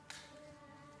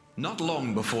Not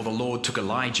long before the Lord took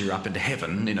Elijah up into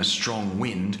heaven in a strong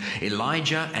wind,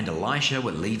 Elijah and Elisha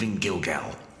were leaving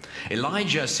Gilgal.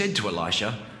 Elijah said to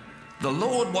Elisha, "The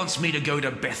Lord wants me to go to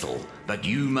Bethel, but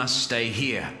you must stay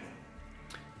here."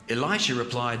 Elisha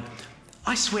replied,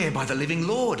 "I swear by the living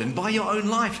Lord and by your own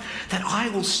life that I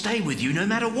will stay with you no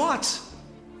matter what."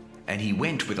 And he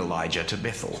went with Elijah to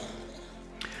Bethel.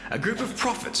 A group of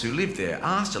prophets who lived there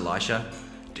asked Elisha,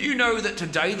 "Do you know that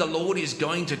today the Lord is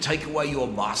going to take away your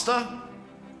master?"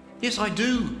 "Yes, I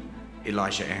do,"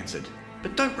 Elisha answered,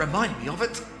 "but don't remind me of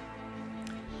it."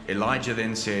 Elijah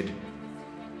then said,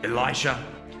 "Elisha,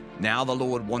 now the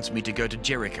Lord wants me to go to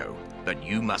Jericho, but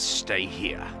you must stay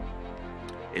here."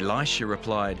 Elisha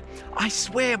replied, "I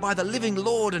swear by the living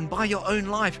Lord and by your own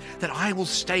life that I will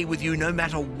stay with you no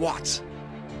matter what."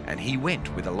 And he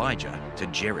went with Elijah to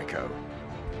Jericho.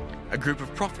 A group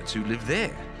of prophets who lived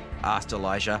there asked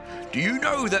Elisha, "Do you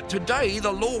know that today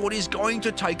the Lord is going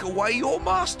to take away your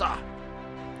master?"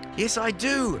 "Yes, I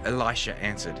do," Elisha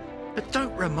answered, "but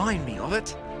don't remind me of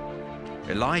it."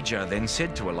 Elijah then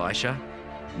said to Elisha,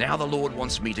 "Now the Lord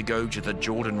wants me to go to the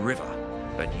Jordan River,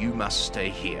 but you must stay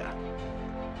here."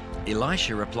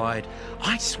 Elisha replied,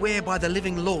 "I swear by the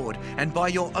living Lord and by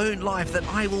your own life that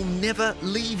I will never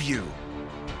leave you."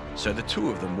 So the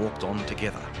two of them walked on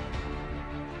together.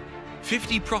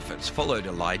 50 prophets followed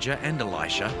Elijah and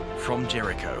Elisha from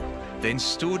Jericho, then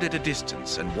stood at a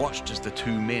distance and watched as the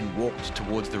two men walked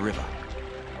towards the river.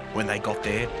 When they got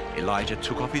there, Elijah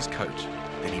took off his coat,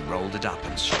 then he rolled it up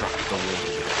and struck the water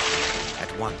with it.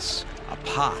 At once, a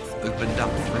path opened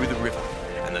up through the river,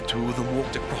 and the two of them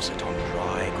walked across it on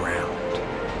dry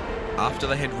ground. After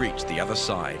they had reached the other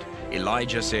side,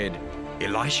 Elijah said,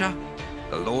 "Elisha,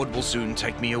 the Lord will soon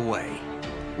take me away.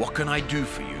 What can I do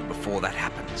for you before that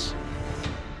happens?"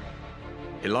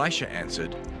 Elisha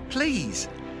answered, "Please,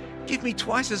 give me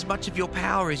twice as much of your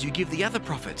power as you give the other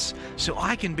prophets, so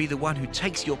I can be the one who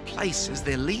takes your place as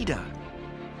their leader."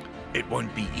 "It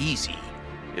won't be easy,"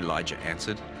 Elijah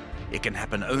answered. "It can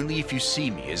happen only if you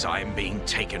see me as I am being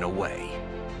taken away."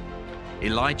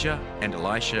 Elijah and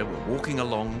Elisha were walking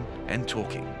along and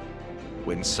talking,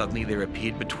 when suddenly there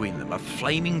appeared between them a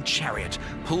flaming chariot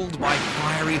pulled by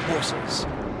fiery horses.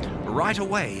 Right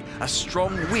away, a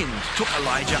strong wind took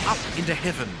Elijah up into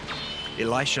heaven.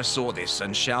 Elisha saw this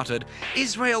and shouted,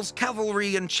 "Israel's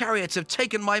cavalry and chariots have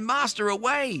taken my master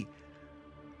away!"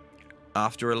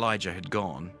 After Elijah had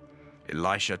gone,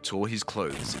 Elisha tore his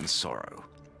clothes in sorrow.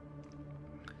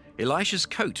 Elisha's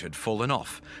coat had fallen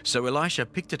off, so Elisha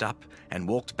picked it up and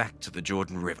walked back to the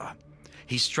Jordan River.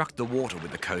 He struck the water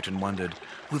with the coat and wondered,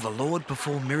 "Will the Lord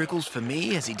perform miracles for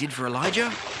me as he did for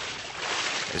Elijah?"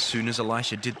 As soon as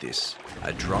Elisha did this,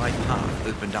 a dry path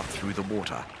opened up through the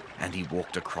water, and he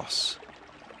walked across.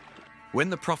 When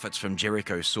the prophets from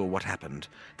Jericho saw what happened,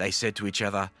 they said to each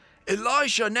other,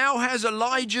 "Elisha now has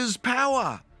Elijah's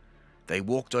power." They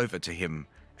walked over to him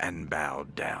and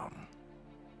bowed down.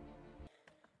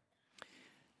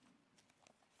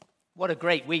 What a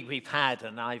great week we've had,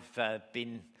 and I've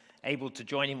been able to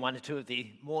join in one or two of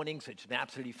the mornings, which has been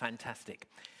absolutely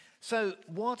fantastic. So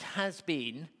what has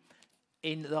been,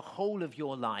 in the whole of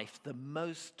your life, the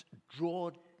most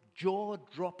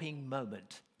jaw-dropping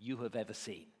moment you have ever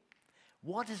seen?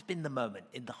 What has been the moment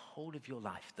in the whole of your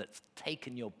life that's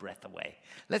taken your breath away?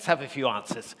 Let's have a few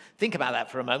answers. Think about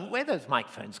that for a moment. Where are those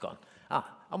microphones gone?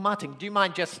 Martin, do you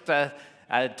mind just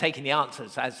taking the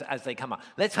answers as they come up?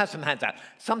 Let's have some hands out.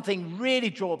 Something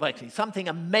really jaw-breaking, something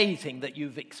amazing that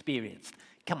you've experienced.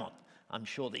 Come on. I'm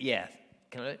sure that, yeah.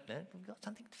 Have we got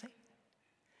something to say?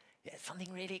 Yeah,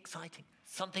 something really exciting.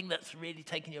 Something that's really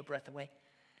taken your breath away.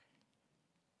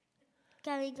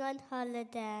 Going on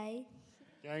holiday.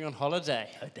 Going on holiday.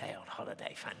 A day on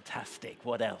holiday. Fantastic.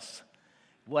 What else?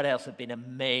 What else have been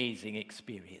amazing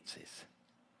experiences?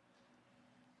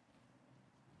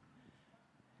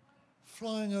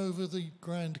 Flying over the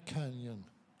Grand Canyon.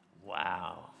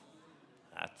 Wow.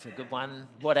 That's a good one.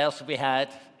 What else have we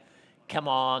had? Come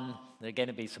on. There are going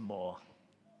to be some more.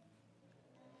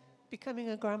 Becoming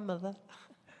a grandmother.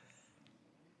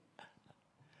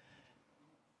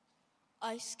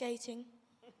 Ice skating.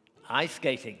 Ice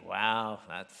skating. Wow,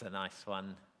 that's a nice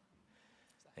one.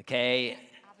 Okay.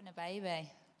 Having a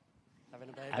baby.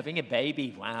 Having a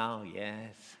baby. Wow,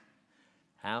 yes.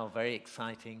 How very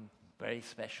exciting, very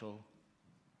special.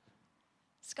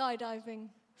 Skydiving.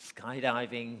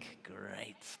 Skydiving,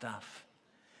 great stuff.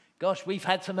 Gosh, we've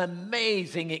had some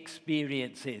amazing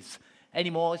experiences. Any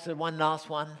more? Is there one last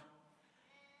one?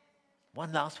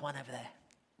 One last one over there.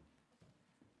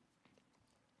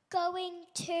 Going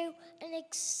to an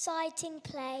exciting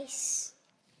place.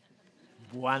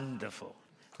 Wonderful.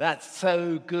 That's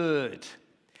so good.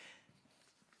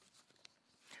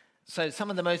 So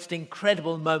some of the most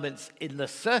incredible moments in the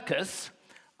circus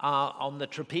are on the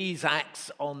trapeze acts,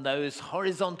 on those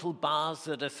horizontal bars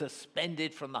that are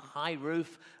suspended from the high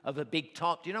roof of a big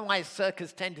top. Do you know why a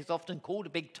circus tent is often called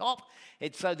a big top?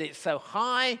 It's so that it's so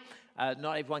high,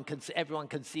 not everyone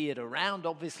can see it around,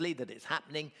 obviously, that it's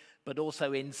happening, but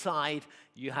also inside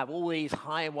you have all these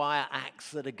high wire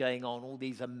acts that are going on, all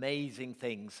these amazing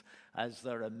things, as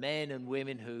there are men and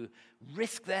women who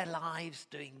risk their lives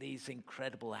doing these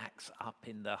incredible acts up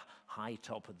in the high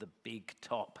top of the big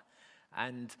top.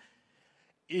 And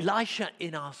Elisha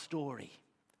in our story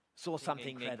saw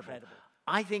something incredible.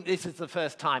 I think this is the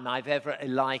first time I've ever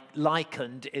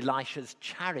likened Elisha's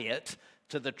chariot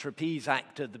to the trapeze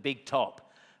act of the big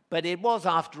top. But it was,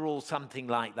 after all, something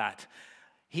like that.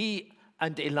 He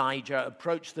and Elijah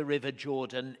approached the river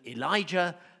Jordan.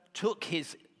 Elijah took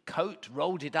his coat,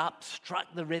 rolled it up,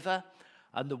 struck the river,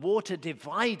 and the water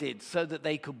divided so that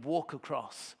they could walk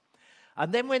across.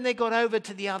 And then when they got over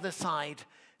to the other side,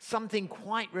 something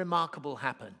quite remarkable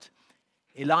happened.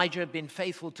 Elijah had been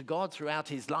faithful to God throughout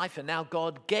his life, and now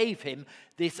God gave him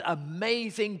this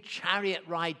amazing chariot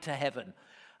ride to heaven.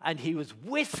 And he was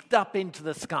whisked up into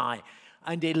the sky,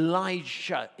 and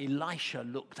Elisha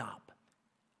looked up,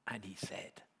 and he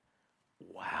said,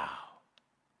 wow.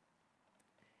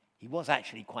 He was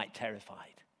actually quite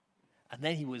terrified. And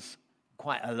then he was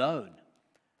quite alone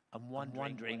and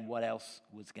wondering what else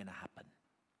was going to happen.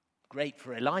 Great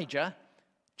for Elijah,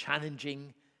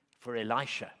 challenging for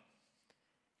Elisha.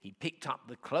 He picked up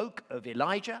the cloak of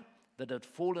Elijah that had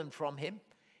fallen from him.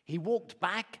 He walked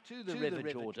back to the river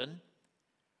Jordan,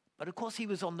 but of course he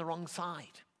was on the wrong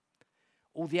side.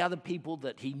 All the other people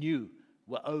that he knew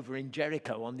were over in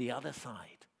Jericho on the other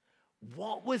side.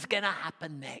 What was going to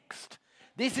happen next?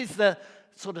 This is the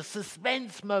sort of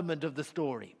suspense moment of the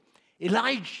story.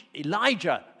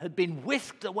 Elijah had been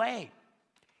whisked away.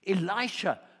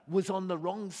 Elisha was on the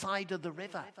wrong side of the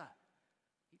river.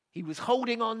 He was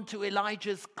holding on to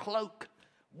Elijah's cloak.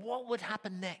 What would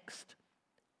happen next?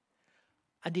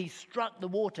 And he struck the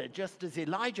water just as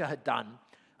Elijah had done,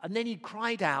 and then he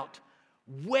cried out,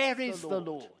 "Where is the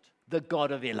Lord, the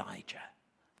God of Elijah?"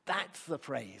 That's the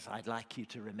phrase I'd like you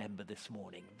to remember this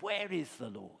morning. Where is the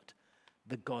Lord,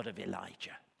 the God of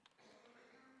Elijah?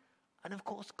 And of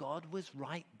course, God was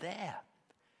right there,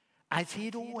 as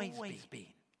he'd always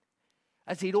been.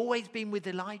 As he'd always been with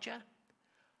Elijah,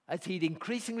 as he'd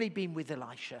increasingly been with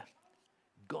Elisha,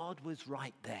 God was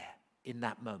right there in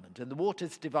that moment. And the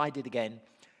waters divided again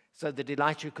so that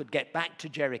Elisha could get back to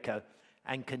Jericho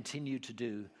and continue to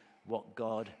do what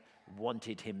God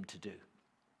wanted him to do.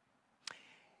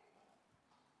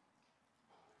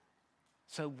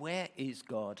 So where is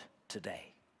God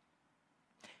today?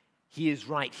 He is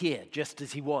right here, just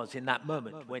as he was in that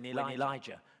moment when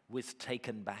Elijah was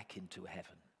taken back into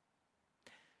heaven.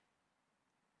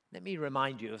 Let me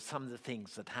remind you of some of the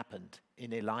things that happened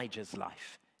in Elijah's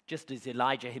life, just as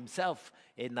Elijah himself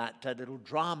in that little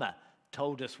drama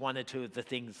told us one or two of the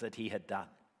things that he had done.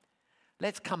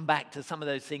 Let's come back to some of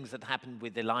those things that happened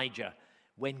with Elijah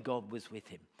when God was with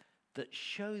him, that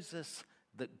shows us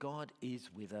that God is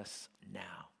with us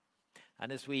now.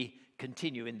 And as we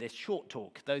continue in this short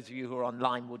talk, those of you who are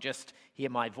online will just hear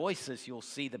my voice as you'll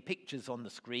see the pictures on the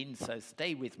screen, so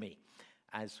stay with me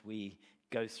as we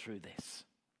go through this.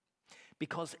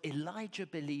 Because Elijah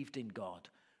believed in God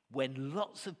when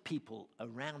lots of people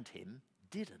around him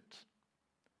didn't.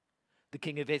 The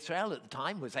king of Israel at the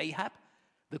time was Ahab.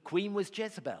 The queen was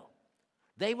Jezebel.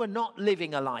 They were not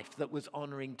living a life that was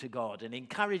honoring to God and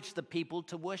encouraged the people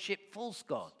to worship false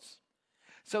gods.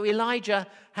 So Elijah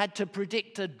had to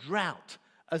predict a drought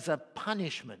as a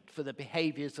punishment for the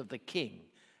behaviors of the king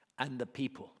and the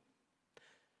people.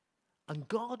 And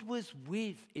God was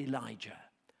with Elijah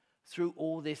through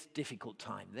all this difficult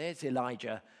time. There's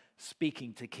Elijah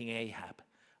speaking to King Ahab.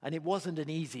 And it wasn't an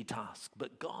easy task,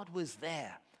 but God was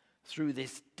there through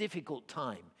this difficult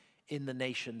time in the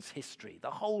nation's history. The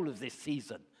whole of this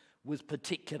season was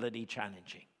particularly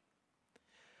challenging.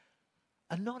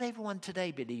 And not everyone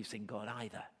today believes in God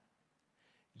either.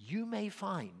 You may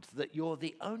find that you're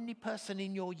the only person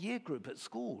in your year group at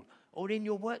school or in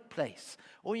your workplace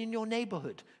or in your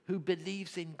neighborhood who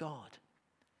believes in God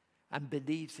and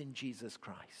believes in Jesus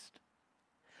Christ.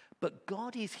 But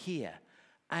God is here,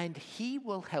 and he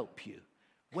will help you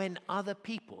when other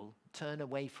people turn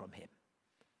away from him.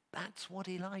 That's what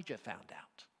Elijah found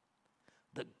out,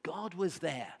 that God was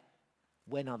there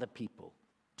when other people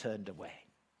turned away.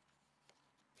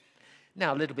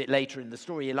 Now, a little bit later in the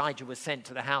story, Elijah was sent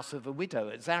to the house of a widow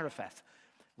at Zarephath.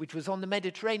 which was on the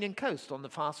Mediterranean coast on the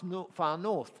far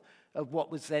north of what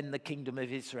was then the kingdom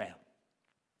of Israel.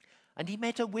 And he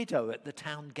met a widow at the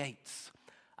town gates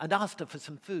and asked her for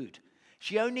some food.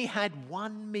 She only had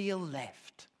one meal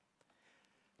left,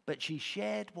 but she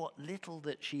shared what little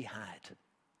that she had.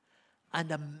 And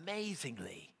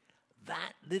amazingly,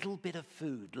 that little bit of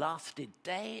food lasted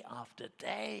day after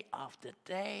day after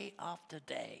day after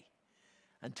day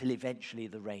until eventually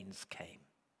the rains came.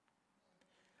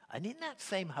 And in that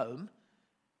same home,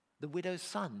 the widow's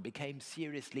son became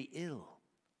seriously ill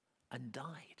and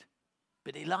died.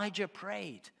 But Elijah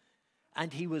prayed,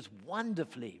 and he was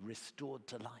wonderfully restored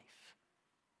to life.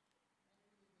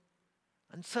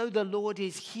 And so the Lord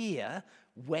is here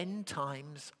when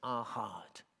times are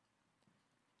hard.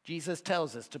 Jesus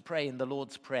tells us to pray in the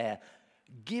Lord's Prayer,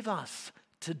 "Give us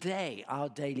today our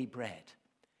daily bread."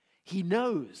 He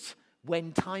knows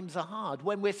when times are hard,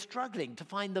 when we're struggling to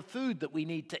find the food that we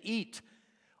need to eat,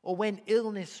 or when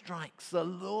illness strikes, the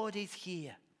Lord is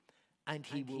here and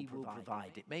He will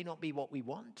provide. It may not be what we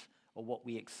want or what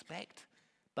we expect,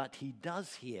 but He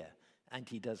does hear and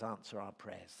He does answer our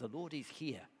prayers. The Lord is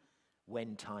here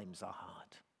when times are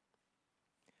hard.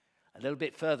 A little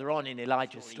bit further on in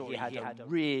Elijah's story, he had a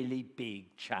really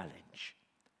big challenge.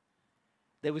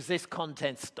 There was this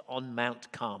contest on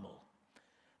Mount Carmel.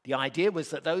 The idea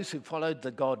was that those who followed the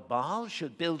god Baal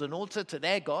should build an altar to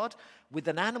their god with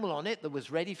an animal on it that was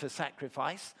ready for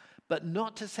sacrifice, but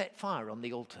not to set fire on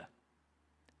the altar.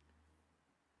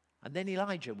 And then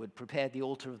Elijah would prepare the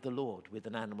altar of the Lord with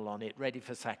an animal on it ready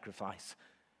for sacrifice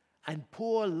and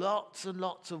pour lots and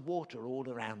lots of water all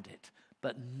around it,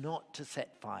 but not to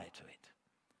set fire to it.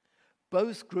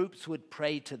 Both groups would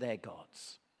pray to their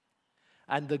gods.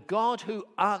 And the God who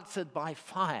answered by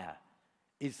fire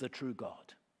is the true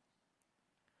God.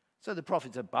 So the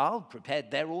prophets of Baal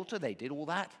prepared their altar, they did all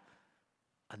that,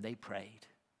 and they prayed,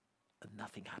 and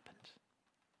nothing happened.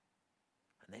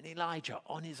 And then Elijah,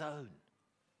 on his own,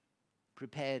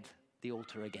 prepared the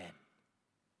altar again,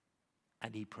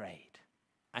 and he prayed.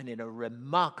 And in a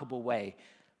remarkable way,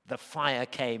 the fire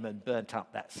came and burnt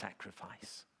up that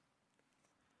sacrifice.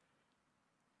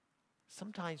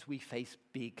 Sometimes we face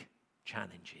big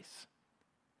challenges.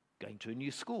 Going to a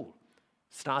new school,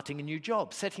 starting a new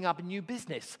job, setting up a new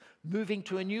business, moving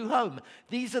to a new home.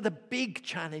 These are the big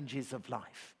challenges of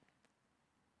life.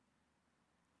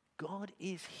 God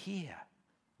is here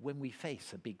when we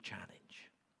face a big challenge.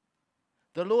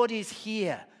 The Lord is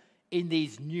here in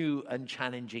these new and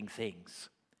challenging things.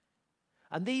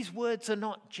 And these words are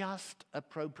not just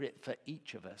appropriate for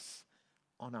each of us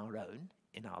on our own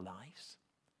in our lives,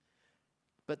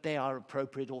 but they are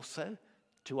appropriate also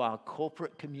to our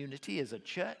corporate community as a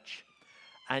church,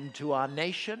 and to our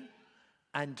nation,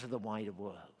 and to the wider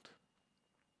world.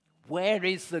 Where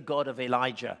is the God of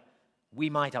Elijah, we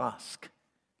might ask,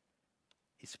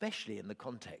 especially in the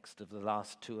context of the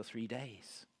last 2 or 3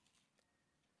 days.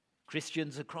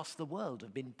 Christians across the world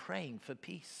have been praying for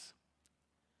peace,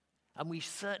 and we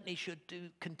certainly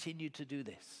should continue to do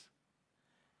this.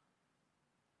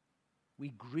 We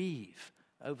grieve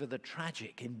over the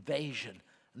tragic invasion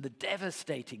and the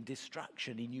devastating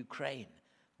destruction in Ukraine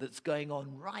that's going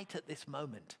on right at this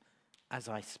moment as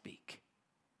I speak.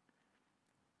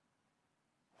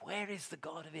 Where is the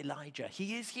God of Elijah?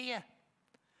 He is here.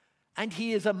 And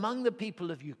he is among the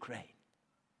people of Ukraine.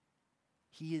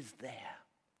 He is there.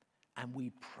 And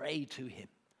we pray to him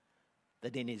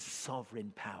that in his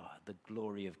sovereign power, the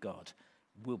glory of God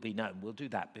will be known. We'll do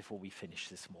that before we finish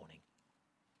this morning.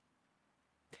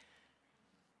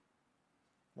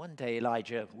 One day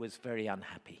Elijah was very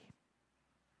unhappy.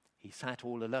 He sat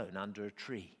all alone under a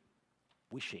tree,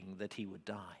 wishing that he would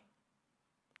die.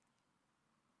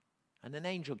 And an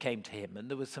angel came to him, and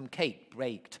there was some cake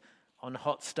baked on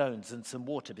hot stones and some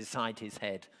water beside his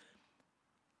head.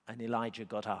 And Elijah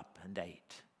got up and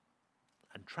ate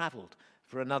and traveled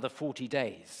for another 40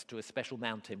 days to a special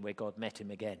mountain where God met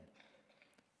him again.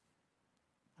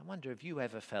 I wonder, have you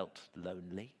ever felt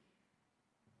lonely?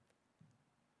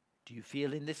 Do you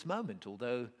feel in this moment,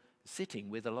 although sitting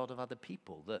with a lot of other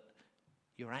people, that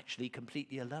you're actually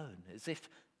completely alone, as if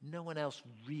no one else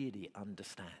really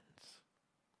understands?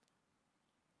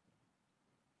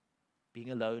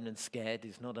 Being alone and scared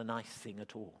is not a nice thing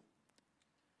at all.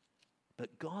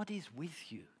 But God is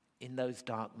with you in those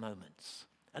dark moments.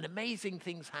 And amazing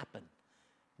things happen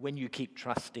when you keep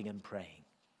trusting and praying.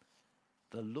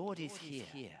 The Lord is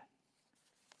here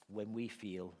when we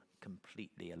feel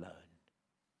completely alone.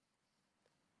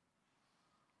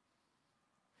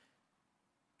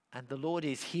 And the Lord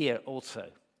is here also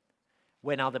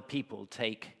when other people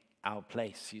take our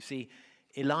place. You see,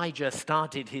 Elijah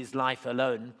started his life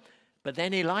alone, But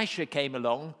then Elisha came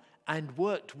along and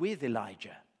worked with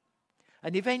Elijah.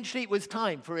 And eventually it was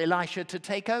time for Elisha to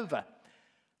take over.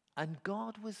 And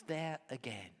God was there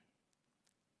again.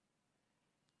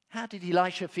 How did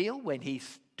Elisha feel when he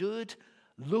stood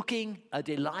looking at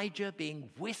Elijah being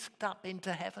whisked up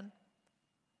into heaven?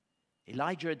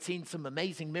 Elijah had seen some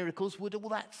amazing miracles. Would all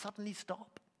that suddenly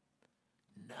stop?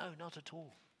 No, not at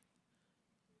all.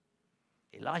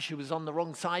 Elisha was on the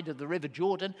wrong side of the river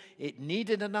Jordan. It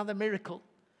needed another miracle.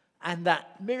 And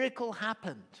that miracle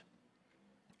happened.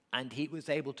 And he was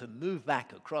able to move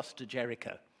back across to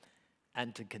Jericho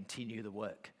and to continue the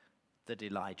work that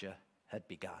Elijah had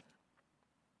begun.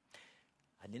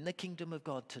 And in the kingdom of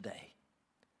God today,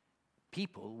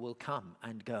 people will come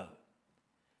and go.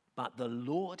 But the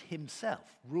Lord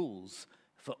himself rules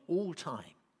for all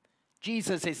time.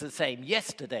 Jesus is the same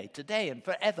yesterday, today, and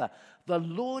forever. The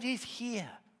Lord is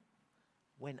here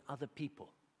when other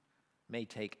people may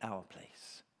take our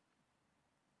place.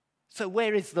 So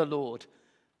where is the Lord,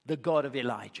 the God of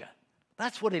Elijah?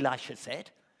 That's what Elisha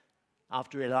said.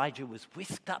 After Elijah was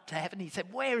whisked up to heaven, he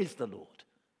said, where is the Lord,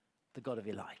 the God of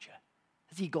Elijah?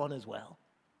 Has he gone as well?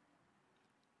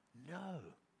 No.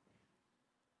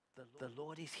 The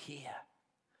Lord is here.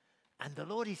 And the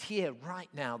Lord is here right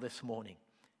now this morning.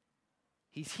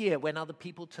 He's here when other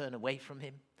people turn away from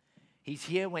him. He's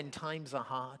here when times are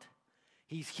hard.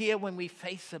 He's here when we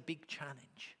face a big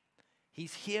challenge.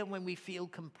 He's here when we feel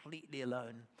completely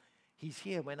alone. He's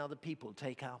here when other people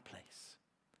take our place.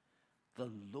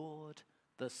 The Lord,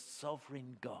 the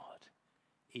sovereign God,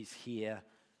 is here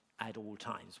at all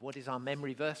times. What is our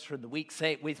memory verse from the week?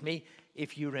 Say it with me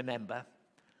if you remember.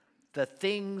 The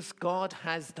things God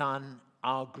has done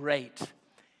are great.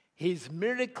 His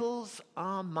miracles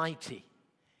are mighty.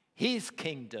 His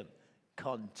kingdom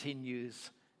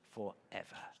continues forever.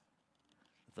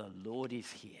 The Lord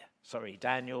is here.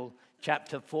 Daniel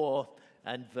chapter 4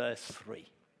 and verse 3.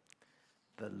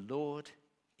 The Lord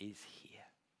is here.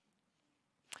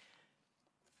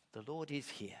 The Lord is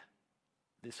here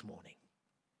this morning.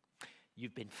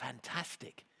 You've been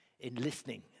fantastic in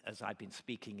listening as I've been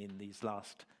speaking in these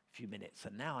last few minutes.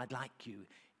 And now I'd like you,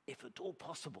 if at all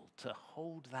possible, to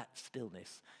hold that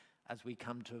stillness as we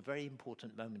come to a very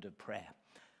important moment of prayer.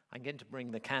 I'm going to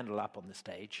bring the candle up on the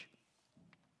stage.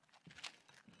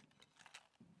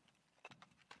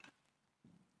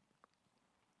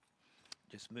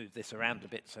 Just move this around a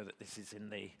bit so that this is in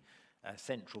the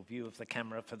central view of the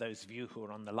camera for those of you who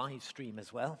are on the live stream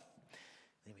as well.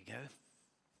 There we go.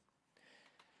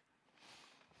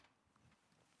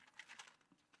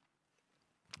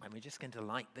 And we're just going to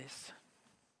light this.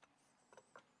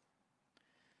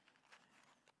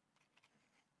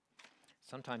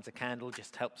 Sometimes a candle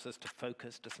just helps us to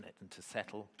focus, doesn't it, and to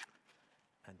settle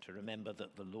and to remember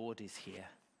that the Lord is here.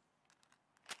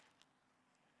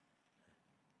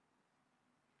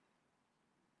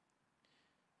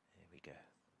 There we go.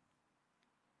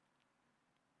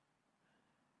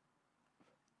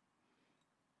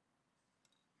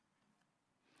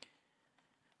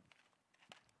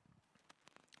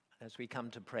 As we come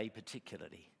to pray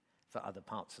particularly for other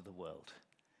parts of the world,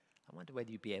 I wonder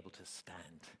whether you'd be able to stand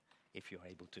if you're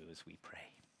able to as we pray.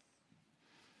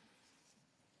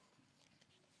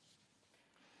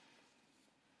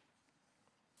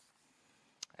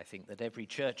 I think that every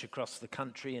church across the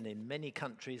country and in many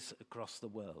countries across the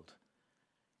world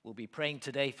will be praying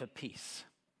today for peace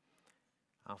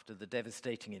after the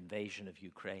devastating invasion of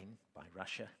Ukraine by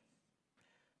Russia,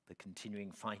 the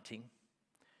continuing fighting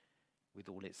with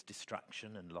all its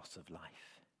destruction and loss of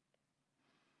life.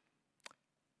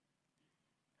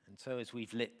 And so as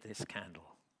we've lit this candle,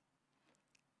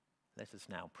 let us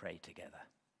now pray together.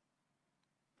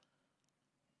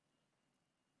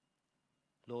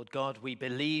 Lord God, we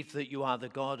believe that you are the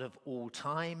God of all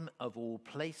time, of all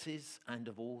places, and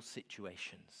of all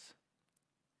situations.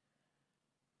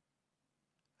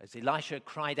 As Elisha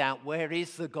cried out, "Where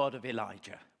is the God of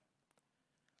Elijah?"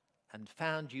 and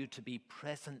found you to be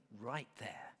present right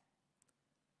there,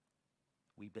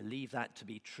 we believe that to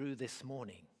be true this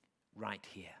morning, right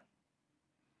here.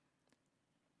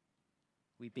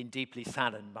 We've been deeply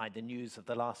saddened by the news of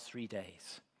the last 3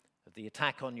 days of the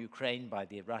attack on Ukraine by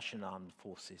the Russian armed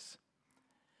forces.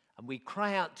 And we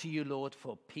cry out to you, Lord,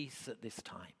 for peace at this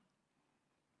time.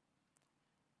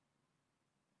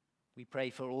 We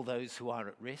pray for all those who are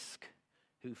at risk,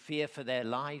 who fear for their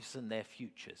lives and their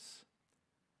futures.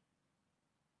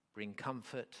 Bring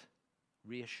comfort,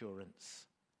 reassurance,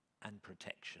 and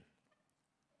protection.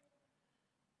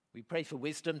 We pray for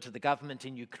wisdom to the government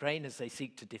in Ukraine as they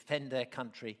seek to defend their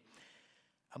country.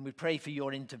 And we pray for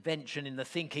your intervention in the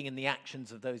thinking and the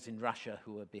actions of those in Russia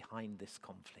who are behind this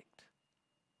conflict.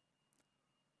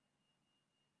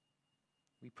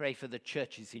 We pray for the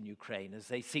churches in Ukraine as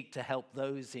they seek to help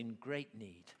those in great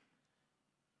need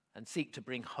and seek to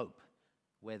bring hope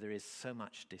where there is so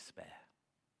much despair.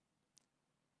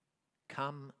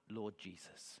 Come, Lord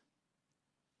Jesus.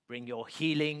 Bring your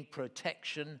healing,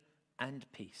 protection, and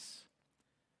peace.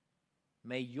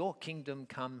 May your kingdom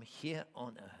come here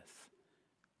on earth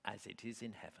as it is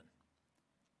in heaven.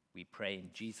 We pray in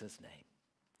Jesus' name.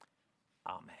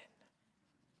 Amen.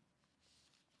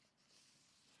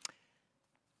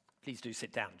 Please do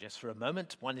sit down just for a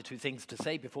moment. One or two things to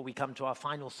say before we come to our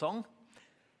final song.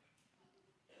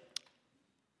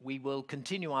 We will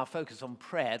continue our focus on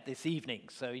prayer this evening.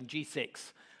 So in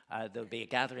G6, there'll be a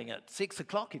gathering at 6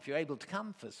 o'clock if you're able to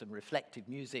come for some reflective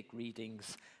music,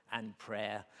 readings, and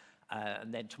prayer.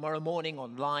 And then tomorrow morning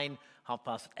online,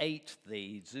 8:30,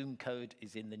 the Zoom code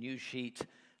is in the news sheet.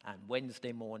 And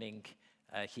Wednesday morning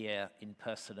here in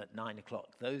person at 9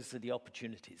 o'clock. Those are the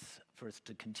opportunities for us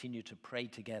to continue to pray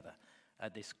together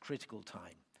at this critical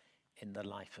time in the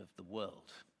life of the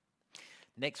world.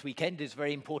 Next weekend is a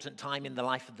very important time in the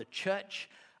life of the church,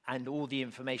 and all the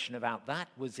information about that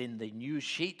was in the news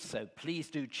sheet, so please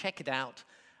do check it out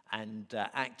and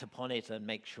act upon it and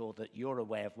make sure that you're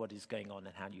aware of what is going on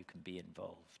and how you can be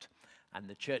involved. And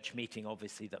the church meeting,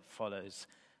 obviously, that follows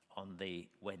on the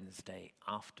Wednesday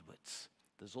afterwards.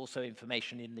 There's also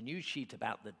information in the news sheet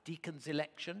about the deacon's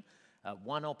election,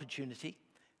 one opportunity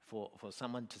for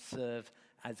someone to serve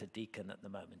as a deacon at the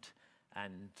moment.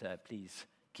 And please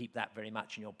keep that very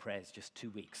much in your prayers, just 2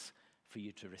 weeks for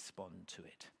you to respond to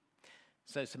it.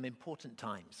 So some important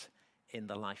times in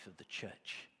the life of the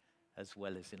church, as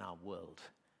well as in our world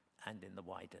and in the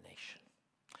wider nation.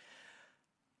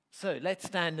 So let's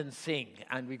stand and sing,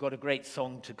 and we've got a great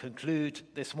song to conclude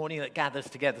this morning that gathers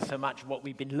together so much of what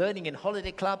we've been learning in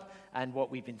Holiday Club and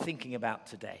what we've been thinking about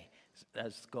today.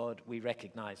 As God, we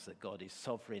recognize that God is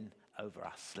sovereign over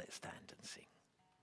us. Let's stand and sing.